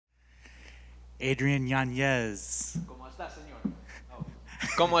Adrian Yanez. ¿Cómo está, señor? Oh.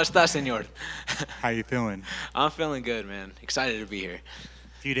 ¿Cómo está, señor? How you feeling? I'm feeling good, man. Excited to be here.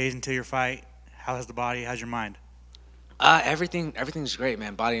 A few days until your fight. How's the body? How's your mind? Everything's great,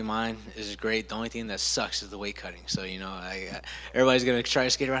 man. Body and mind is great. The only thing that sucks is the weight cutting. So everybody's gonna try to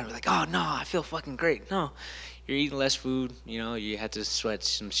skate around and be like, "Oh no, I feel fucking great." No, you're eating less food. You had to sweat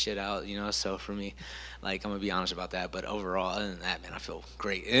some shit out. So for me, I'm gonna be honest about that. But overall, other than that, man, I feel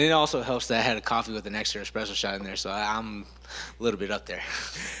great. And it also helps that I had a coffee with an extra espresso shot in there, so I'm a little bit up there.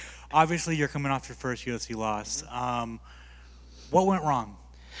 Obviously, you're coming off your first UFC loss. What went wrong?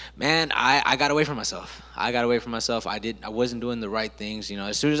 Man, I got away from myself. I wasn't doing the right things.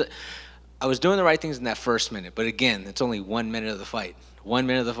 As soon as I was doing the right things in that first minute, but again, it's only 1 minute of the fight. 1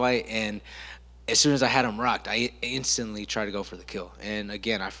 minute of the fight, and as soon as I had him rocked, I instantly tried to go for the kill. And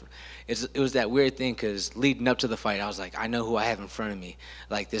again, it was that weird thing because leading up to the fight, I was like, I know who I have in front of me.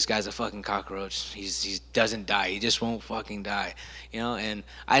 Like, this guy's a fucking cockroach. He doesn't die. He just won't fucking die. And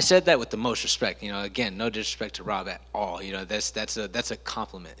I said that with the most respect. Again, no disrespect to Rob at all. That's a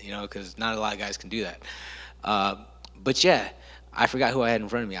compliment. Because not a lot of guys can do that. But yeah, I forgot who I had in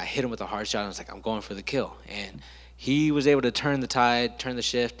front of me. I hit him with a hard shot. And I was like, I'm going for the kill. And he was able to turn the tide, turn the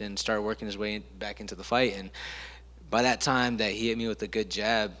shift, and start working his way back into the fight. And by that time that he hit me with a good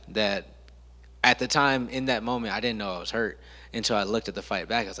jab, that at the time, in that moment, I didn't know I was hurt until I looked at the fight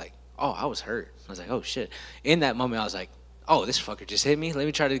back. I was like, oh, I was hurt. I was like, oh, shit. In that moment, I was like, oh, this fucker just hit me. Let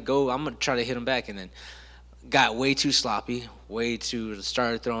me try to go. I'm going to try to hit him back. And then got way too sloppy,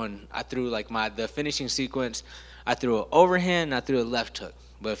 started throwing. I threw the finishing sequence. I threw an overhand and I threw a left hook.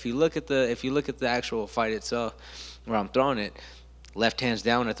 But if you look at the actual fight itself, where I'm throwing it, left hand's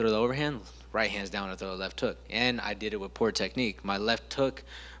down, I throw the overhand, right hand's down, I throw a left hook. And I did it with poor technique. My left hook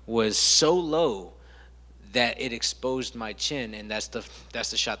was so low that it exposed my chin, and that's the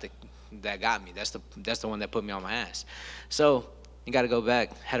shot that got me. That's the one that put me on my ass. So you got to go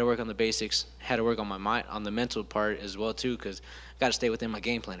back. Had to work on the basics. Had to work on my mind, on the mental part as well too, because got to stay within my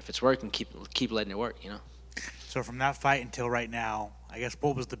game plan. If it's working, keep letting it work. So from that fight until right now, I guess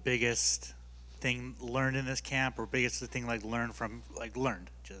what was the biggest thing learned in this camp, or biggest thing learned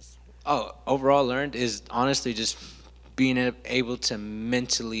just? Oh, overall learned is honestly just being able to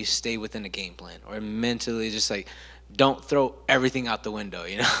mentally stay within a game plan, or mentally just don't throw everything out the window.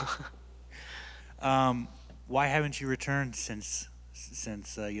 Why haven't you returned since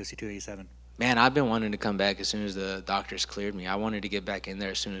UFC 287? Man, I've been wanting to come back as soon as the doctors cleared me. I wanted to get back in there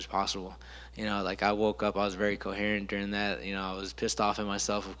as soon as possible. I woke up, I was very coherent during that. I was pissed off at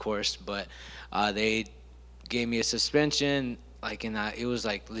myself, of course, but they gave me a suspension, it was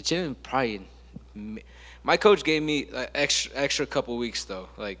legit. Probably, my coach gave me extra couple weeks though.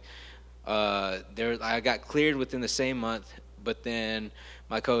 I got cleared within the same month, but then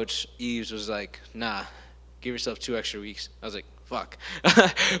my coach Eves was like, "Nah, give yourself 2 extra weeks." I was like, "Fuck,"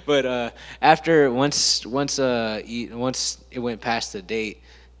 but once it went past the date,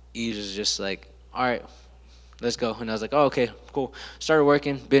 Eves was just like, "All right, let's go." And I was like, "Oh, okay, cool." Started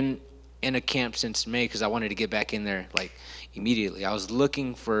working. Been in a camp since May because I wanted to get back in there immediately. I was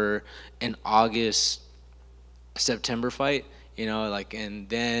looking for an September fight, and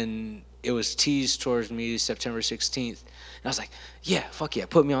then it was teased towards me September 16th. And I was like, yeah, fuck yeah,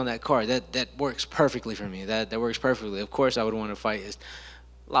 put me on that card. That works perfectly for me. That works perfectly. Of course, I would want to fight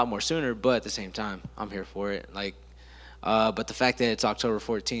a lot more sooner, but at the same time, I'm here for it. But the fact that it's October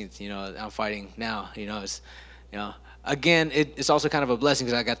 14th, I'm fighting now, it's, again, it's also kind of a blessing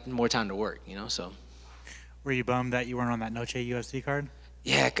because I got more time to work, so. Were you bummed that you weren't on that Noche UFC card?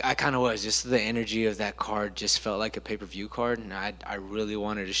 Yeah, I kind of was. Just the energy of that card just felt like a pay-per-view card, and I really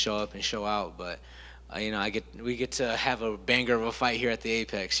wanted to show up and show out, but we get to have a banger of a fight here at the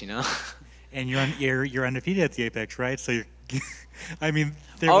Apex, And you're undefeated at the Apex, right? So you're, I mean,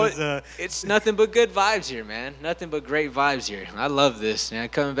 it's nothing but good vibes here, man. Nothing but great vibes here. I love this, man.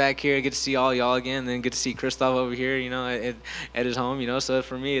 Coming back here, I get to see all y'all again, then get to see Christoph over here, at his home, So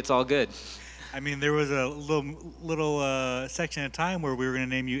for me, it's all good. I mean, there was a little section of time where we were going to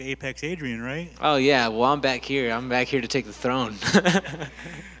name you Apex Adrian, right? Oh yeah, well I'm back here. I'm back here to take the throne.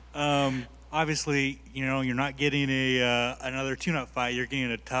 Obviously, you're not getting another tune-up fight. You're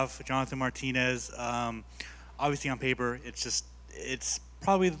getting a tough Jonathan Martinez. Obviously, on paper, it's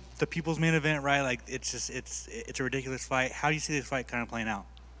probably the people's main event, right? It's a ridiculous fight. How do you see this fight kind of playing out?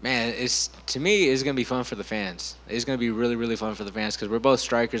 Man, to me, it's going to be fun for the fans. It's going to be really, really fun for the fans because we're both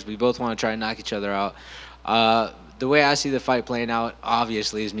strikers. We both want to try and knock each other out. The way I see the fight playing out,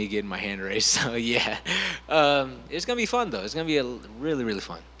 obviously, is me getting my hand raised. So, yeah. It's going to be fun, though. It's going to be really, really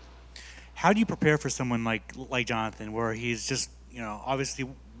fun. How do you prepare for someone like Jonathan, where he's just, obviously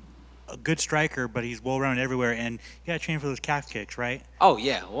a good striker, but he's well-rounded everywhere, and you got to train for those calf kicks, right? Oh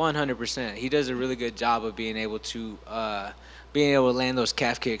yeah, 100%. He does a really good job of being able to land those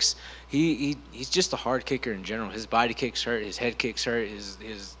calf kicks. He's just a hard kicker in general. His body kicks hurt, his head kicks hurt,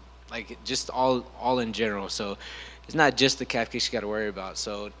 his like just all in general. So it's not just the calf kicks you got to worry about.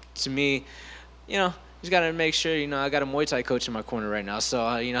 So to me, you know, just got to make sure, you know, I got a Muay Thai coach in my corner right now.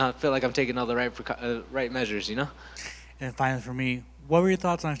 So you know, I feel like I'm taking all the right measures, you know. And finally, for me, what were your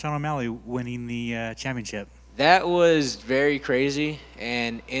thoughts on Sean O'Malley winning the championship? That was very crazy,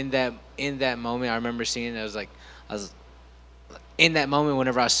 and in that moment, I remember seeing it. I was in that moment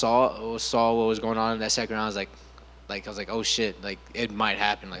whenever I saw what was going on in that second round. I was like, oh shit, like it might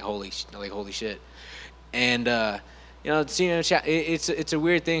happen, like holy shit. And you know, seeing it's a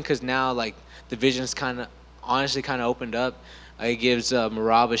weird thing because now like the vision's honestly kind of opened up. It gives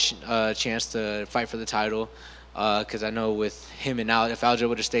Merab a chance to fight for the title. Because I know with him and Al, if Aljo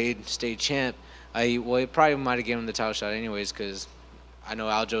would have stayed champ, it probably might have given him the title shot anyways. Because I know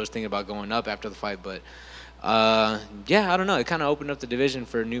Aljo was thinking about going up after the fight, but yeah, I don't know. It kind of opened up the division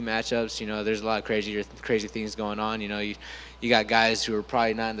for new matchups. You know, there's a lot of crazy things going on. You know, you got guys who are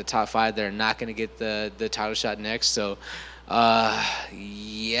probably not in the top 5 that are not going to get the title shot next. So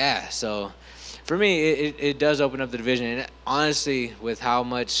yeah. So for me, it does open up the division. And honestly, with how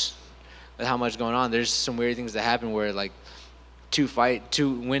much going on, there's some weird things that happen where like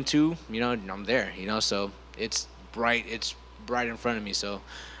win two, you know, I'm there, you know, so it's bright in front of me. So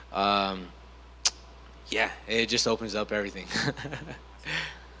yeah, it just opens up everything.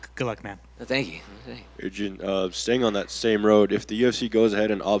 Good luck, man. Thank you. Adrian, staying on that same road, if the UFC goes ahead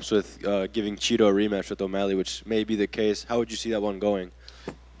and opts with giving Cheeto a rematch with O'Malley, which may be the case, how would you see that one going?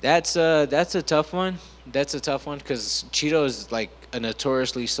 That's a tough one. That's a tough one because Cheeto is like a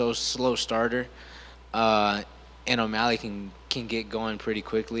notoriously so slow starter, and O'Malley can get going pretty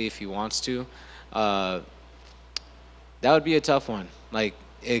quickly if he wants to. That would be a tough one. Like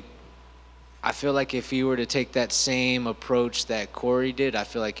I feel like if he were to take that same approach that Corey did, I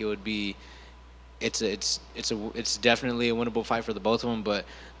feel like it would be. It's definitely a winnable fight for the both of them, but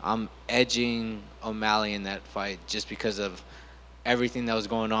I'm edging O'Malley in that fight just because of everything that was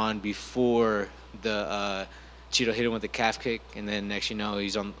going on before the Cheeto hit him with the calf kick, and then next you know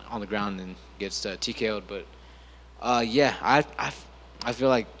he's on the ground and gets TKO'd. But yeah, I feel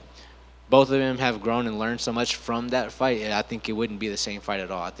like both of them have grown and learned so much from that fight. And I think it wouldn't be the same fight at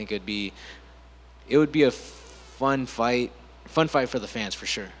all. I think it would be a fun fight for the fans for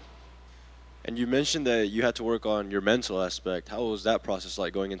sure. And you mentioned that you had to work on your mental aspect. How was that process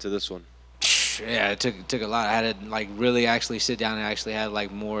like going into this one? Yeah, it took a lot. I had to like really actually sit down and actually have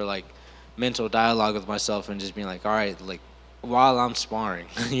like more like mental dialogue with myself and just being like, all right, like while I'm sparring,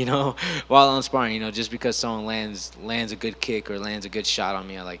 you know, just because someone lands a good kick or lands a good shot on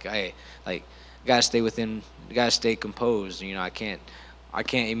me, I like, hey, like gotta stay composed. You know, I can't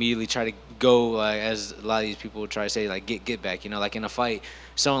immediately try to go as a lot of these people try to say like get back. You know, like in a fight,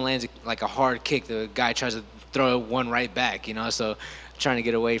 someone lands like a hard kick, the guy tries to throw one right back. You know, so trying to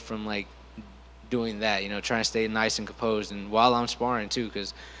get away from like doing that, you know, trying to stay nice and composed, and while I'm sparring too,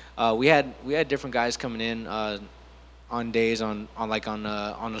 because we had different guys coming in on days on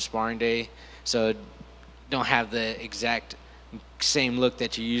a sparring day, so don't have the exact same look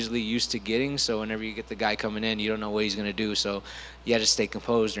that you're usually used to getting. So whenever you get the guy coming in, you don't know what he's gonna do. So you have to stay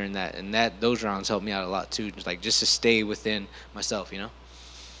composed during that, and those rounds helped me out a lot too, just to stay within myself, you know.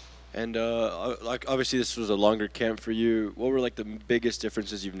 And like obviously this was a longer camp for you. What were like the biggest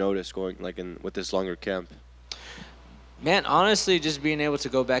differences you've noticed going like with this longer camp? Man, honestly, just being able to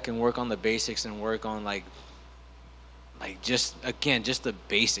go back and work on the basics and work on like just the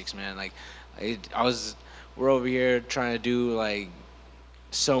basics, man. Like we're over here trying to do like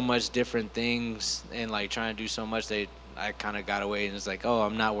so much different things and like trying to do so much that I kind of got away, and it's like, oh,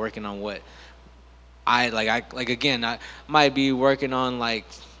 I'm not working on what I might be working on like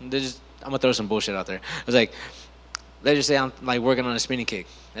this. I'm gonna throw some bullshit out there. I was like, let's just say I'm like working on a spinning kick.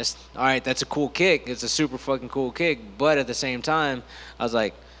 That's all right. That's a cool kick. It's a super fucking cool kick. But at the same time, I was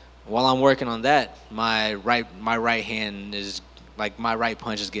like, while I'm working on that, my right hand is like my right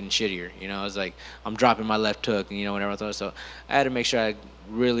punch is getting shittier. You know, I was like, I'm dropping my left hook. You know, whenever I throw it. So I had to make sure I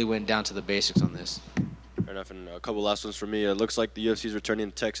really went down to the basics on this. Fair enough. And a couple last ones for me. It looks like the UFC is returning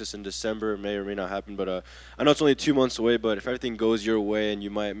to Texas in December. It may or may not happen, but I know it's only 2 months away. But if everything goes your way and you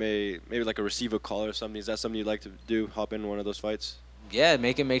maybe like receive a call or something, is that something you'd like to do? Hop in one of those fights? Yeah,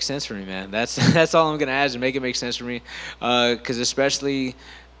 make it make sense for me, man. That's all I'm gonna ask. Make it make sense for me, because especially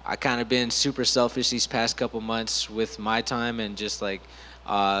I kind of been super selfish these past couple months with my time, and just like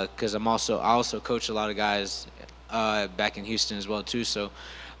because I also coach a lot of guys back in Houston as well too. So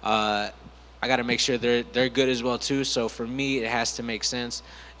I got to make sure they're good as well too. So for me, it has to make sense.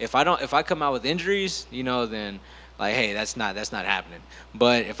 If I come out with injuries, then like, hey, that's not happening.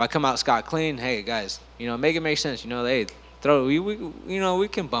 But if I come out scot clean, hey guys, make it make sense. Hey, we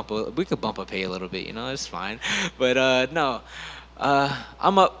could bump a pay a little bit. It's fine. But no.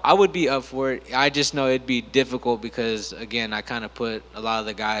 I would be up for it. I just know it'd be difficult because, again, I kind of put a lot of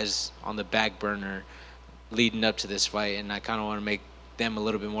the guys on the back burner leading up to this fight, and I kind of want to make them a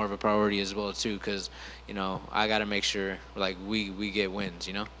little bit more of a priority as well too, because I got to make sure like we get wins.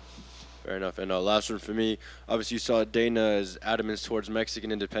 Fair enough. And last one for me. Obviously, you saw Dana's adamance towards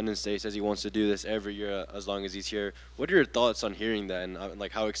Mexican Independence Day. Says he wants to do this every year as long as he's here. What are your thoughts on hearing that, and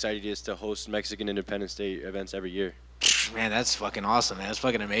like how excited he is to host Mexican Independence Day events every year? Man, that's fucking awesome, man. That's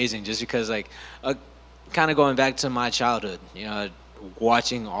fucking amazing. Just because, like, kind of going back to my childhood,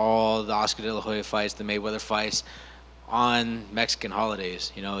 watching all the Oscar De La Hoya fights, the Mayweather fights on Mexican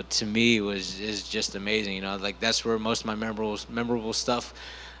holidays, to me is just amazing. Like that's where most of my memorable stuff,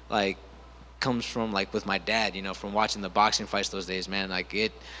 like, comes from, like with my dad. From watching the boxing fights those days, man.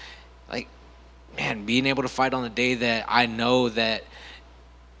 Man, being able to fight on the day that I know that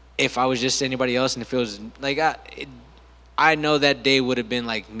if I was just anybody else and if it was like I know that day would have been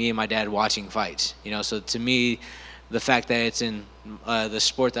like me and my dad watching fights, So to me, the fact that it's in the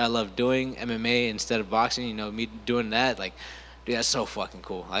sport that I love doing, MMA, instead of boxing, me doing that, like, dude, that's so fucking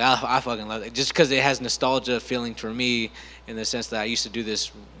cool. Like, I fucking love it. Just because it has nostalgia feeling for me in the sense that I used to do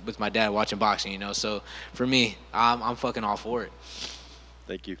this with my dad watching boxing, So for me, I'm fucking all for it.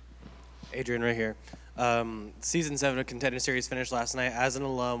 Thank you. Adrian, right here. Season 7 of Contender Series finished last night. As an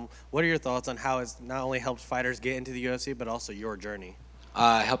alum, what are your thoughts on how it's not only helped fighters get into the UFC, but also your journey?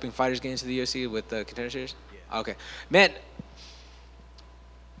 Helping fighters get into the UFC with the Contender Series? Yeah. Okay. Man,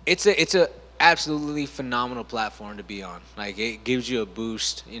 it's a absolutely phenomenal platform to be on. Like, it gives you a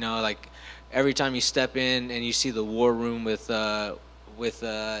boost. Like every time you step in and you see the war room with Dana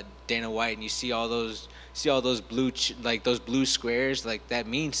White, and you see all those those blue squares, like that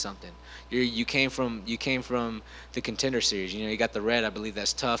means something. You came from the Contender Series. You got the red, I believe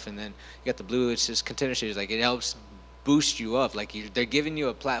that's tough, and then you got the blue, it's just Contender Series. Like, it helps boost you up. Like, they're giving you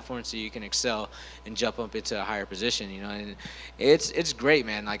a platform so you can excel and jump up into a higher position. And it's great,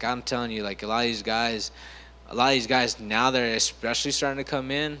 man. Like, I'm telling you, like, a lot of these guys now that are especially starting to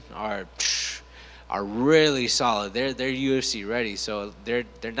come in are really solid. They're UFC ready, so they're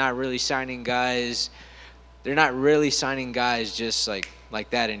not really signing guys. They're not really signing guys just like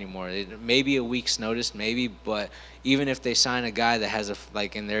that anymore. Maybe a week's notice, maybe, but even if they sign a guy that has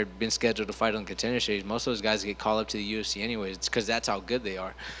and they're been scheduled to fight on Contender Series, most of those guys get called up to the UFC anyways. It's because that's how good they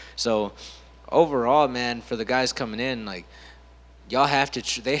are. So overall, man, for the guys coming in, like, y'all have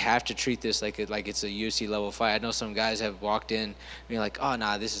to they have to treat this like it's a UFC level fight. I know some guys have walked in being like, oh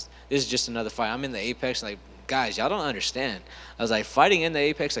nah, this is just another fight. I'm in the Apex. Like, guys, y'all don't understand. I was like, fighting in the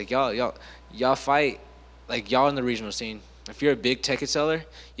Apex, like y'all fight. Like, y'all in the regional scene, if you're a big ticket seller,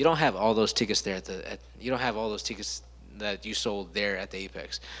 you don't have all those tickets there you don't have all those tickets that you sold there at the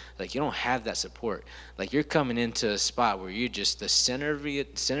Apex. Like, you don't have that support. Like, you're coming into a spot where you're just the center of the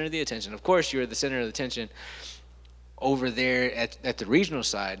attention. Of course, you're the center of the attention over there at the regional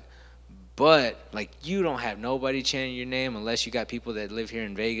side, but like, you don't have nobody chanting your name unless you got people that live here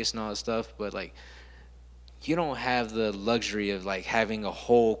in Vegas and all that stuff. But like, you don't have the luxury of like having a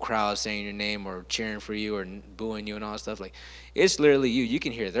whole crowd saying your name or cheering for you or booing you and all that stuff. Like, it's literally you. You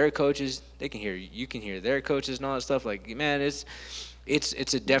can hear their coaches. You can hear their coaches and all that stuff. Like, man, it's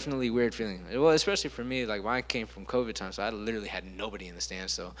a definitely weird feeling. Well, especially for me, like, when I came from COVID time, so I literally had nobody in the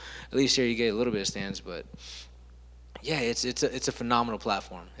stands. So at least here you get a little bit of stands, but yeah, it's a phenomenal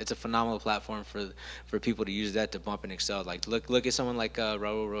platform. It's a phenomenal platform for people to use that to bump and excel. Like, look at someone like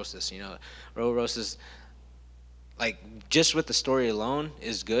Raul Rosas. Raul Rosas, like, just with the story alone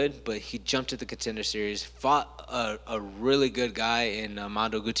is good, but he jumped to the Contender Series, fought a really good guy in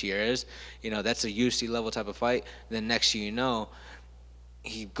Mando Gutierrez. That's a UFC level type of fight. Then next thing you know,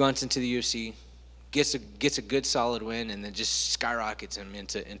 he grunts into the UFC, gets a good solid win, and then just skyrockets him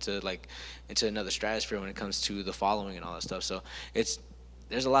into another stratosphere when it comes to the following and all that stuff. So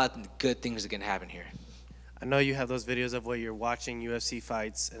there's a lot of good things that can happen here. I know you have those videos of what you're watching UFC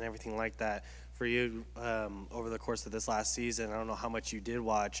fights and everything like that. For you, over the course of this last season, I don't know how much you did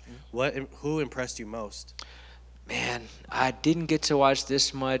watch. Who impressed you most? Man, I didn't get to watch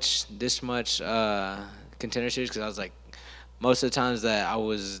this much Contender Series because I was like, most of the times that I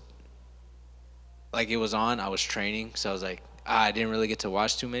was like, it was on, I was training, so I was like, I didn't really get to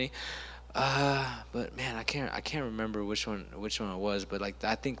watch too many. But man, I can't remember which one it was. But like,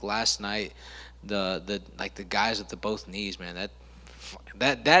 I think last night, the guys with the both knees, man, that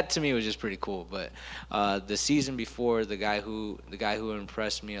that to me was just pretty cool. But the season before, the guy who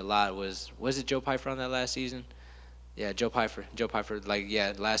impressed me a lot was it Joe Pyfer on that last season? Yeah, Joe Pyfer.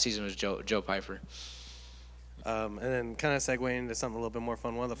 Last season was Joe Pyfer. And then kind of segueing into something a little bit more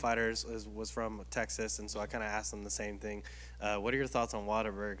fun, one of the fighters was from Texas, and so I kind of asked him the same thing. What are your thoughts on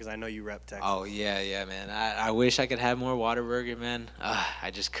Whataburger? Because I know you rep Texas. Oh, yeah, man. I wish I could have more Whataburger, man.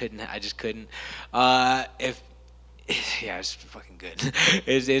 I just couldn't. It's fucking good.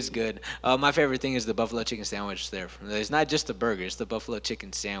 It's good. My favorite thing is the buffalo chicken sandwich there. It's not just the burger. It's the buffalo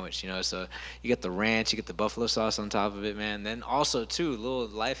chicken sandwich, So you get the ranch, you get the buffalo sauce on top of it, man. Then also, too, a little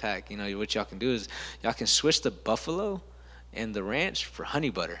life hack, what y'all can do is y'all can switch the buffalo and the ranch for honey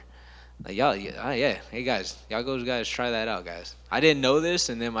butter. Like, y'all, yeah. Hey, guys, guys, try that out, guys. I didn't know this,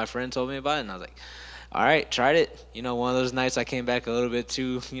 and then my friend told me about it, and I was like, all right, tried it. One of those nights I came back a little bit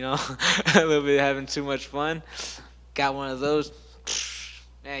too, a little bit having too much fun. Got one of those.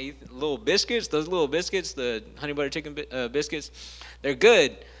 Man, little biscuits, the honey butter chicken biscuits, they're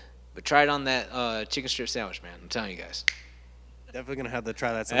good. But try it on that chicken strip sandwich, man. I'm telling you guys. Definitely gonna have to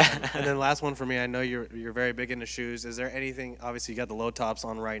try that sometime. And then last one for me. I know you're very big into shoes. Is there anything? Obviously, you got the low tops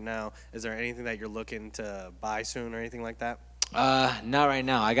on right now. Is there anything that you're looking to buy soon or anything like that? Not right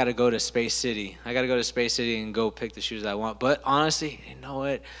now. I gotta go to Space City. And go pick the shoes I want. But honestly, you know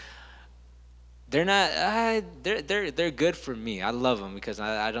what? They're not. They're good for me. I love them because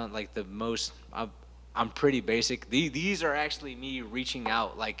I don't like the most. I'm pretty basic. These are actually me reaching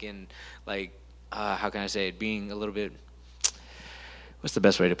out, how can I say it? Being a little bit. What's the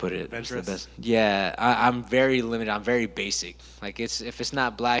best way to put it? Adventurous? Yeah, I'm very limited. I'm very basic. Like if it's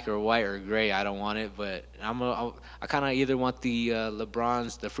not black or white or gray, I don't want it. But I kind of either want the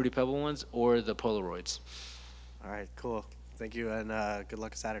LeBrons, the Fruity Pebble ones, or the Polaroids. All right, cool. Thank you, and good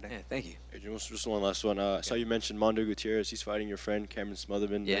luck Saturday. Yeah, thank you. Adrian, just one last one. I saw you mentioned Mondo Gutierrez. He's fighting your friend Cameron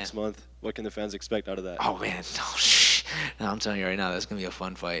Smotherman next month. What can the fans expect out of that? Oh man, no, I'm telling you right now, that's gonna be a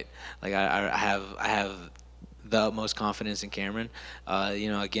fun fight. Like I have the utmost confidence in Cameron.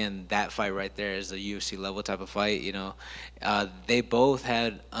 Again, that fight right there is a UFC level type of fight. They both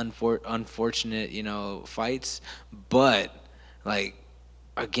had unfortunate fights, but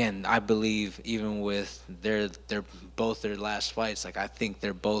again, I believe even with their last fights, I think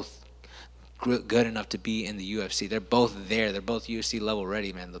they're both good enough to be in the UFC. They're both there. They're both UFC level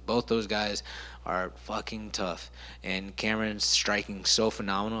ready, man. Both those guys are fucking tough. And Cameron's striking so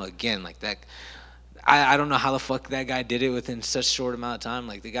phenomenal. Again, that. I don't know how the fuck that guy did it within such a short amount of time.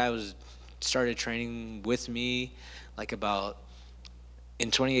 The guy started training with me about in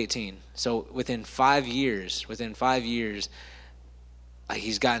 2018. So within 5 years,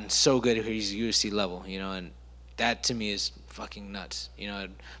 he's gotten so good. He's UFC level, and that to me is fucking nuts,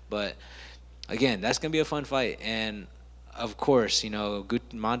 But again, that's gonna be a fun fight, and of course,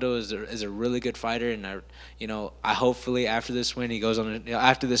 Mondo is a really good fighter, and I hopefully after this win he goes on.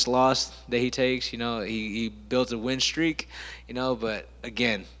 After this loss that he takes, he builds a win streak, But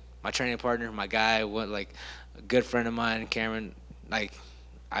again, my training partner, my guy, a good friend of mine, Cameron, I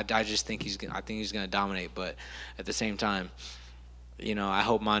just think he's gonna dominate. But at the same time, I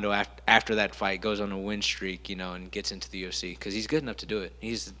hope Mondo after that fight goes on a win streak, and gets into the UFC because he's good enough to do it.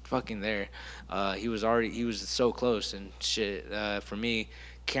 He's fucking there. He was so close and shit. For me,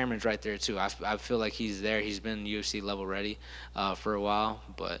 Cameron's right there too. I feel like he's there. He's been UFC level ready for a while,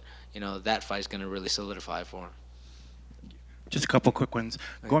 but that fight's gonna really solidify for him. Just a couple quick ones.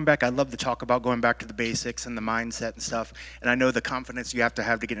 Going back, I love to talk about going back to the basics and the mindset and stuff. And I know the confidence you have to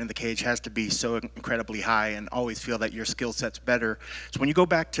get into the cage has to be so incredibly high and always feel that your skill set's better. So when you go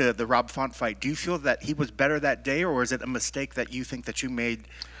back to the Rob Font fight, do you feel that he was better that day, or is it a mistake that you think that you made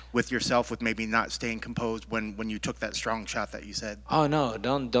with yourself with maybe not staying composed when you took that strong shot that you said? Oh no,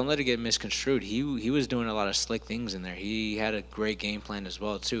 don't let it get misconstrued. He was doing a lot of slick things in there. He had a great game plan as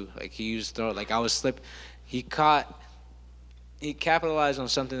well too. He used to throw, I was slip. He capitalized on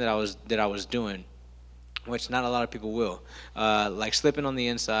something that I was doing, which not a lot of people will. Slipping on the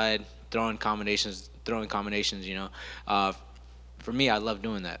inside, throwing combinations. For me, I love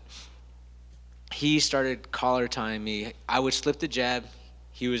doing that. He started collar tying me. I would slip the jab.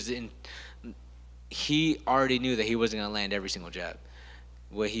 He already knew that he wasn't gonna land every single jab.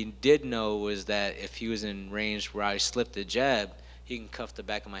 What he did know was that if he was in range where I slipped the jab, he can cuff the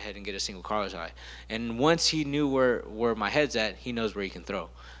back of my head and get a single collar tie. And once he knew where my head's at, he knows where he can throw.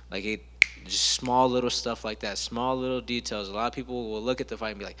 Just small little stuff like that, small little details. A lot of people will look at the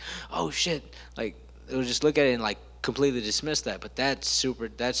fight and be like, "Oh shit!" They'll just look at it and completely dismiss that. But that's super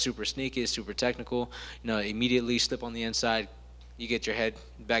sneaky, it's super technical. Immediately slip on the inside, you get your head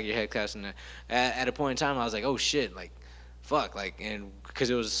back of your head cast. And at a point in time, I was like, "Oh shit!" fuck, like, and because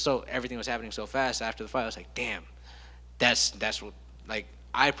it was everything was happening so fast after the fight, I was like, damn, that's what, like,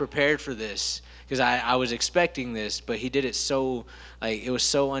 I prepared for this because I was expecting this, but he did it so, like, it was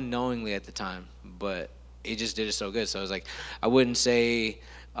so unknowingly at the time, but he just did it so good. So I was like, I wouldn't say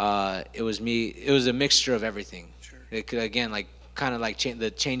it was me. It was a mixture of everything. Sure. It could, again, like, kind of like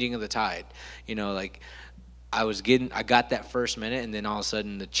the changing of the tide, you know, like I got that first minute, and then all of a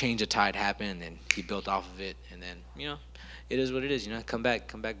sudden the change of tide happened, and he built off of it, and then, you know, it is what it is, you know, come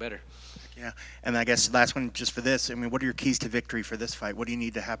back better. Yeah, and I guess last one just for this. I mean, what are your keys to victory for this fight? What do you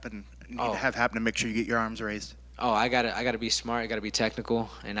need to have happen to make sure you get your arms raised? Oh, I gotta be smart. I gotta be technical,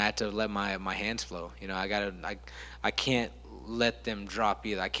 and I have to let my hands flow. You know, I can't let them drop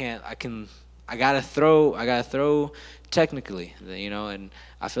either. I gotta throw technically. You know, and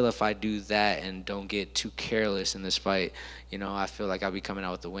I feel if I do that and don't get too careless in this fight, you know, I feel like I'll be coming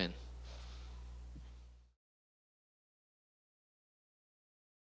out with the win.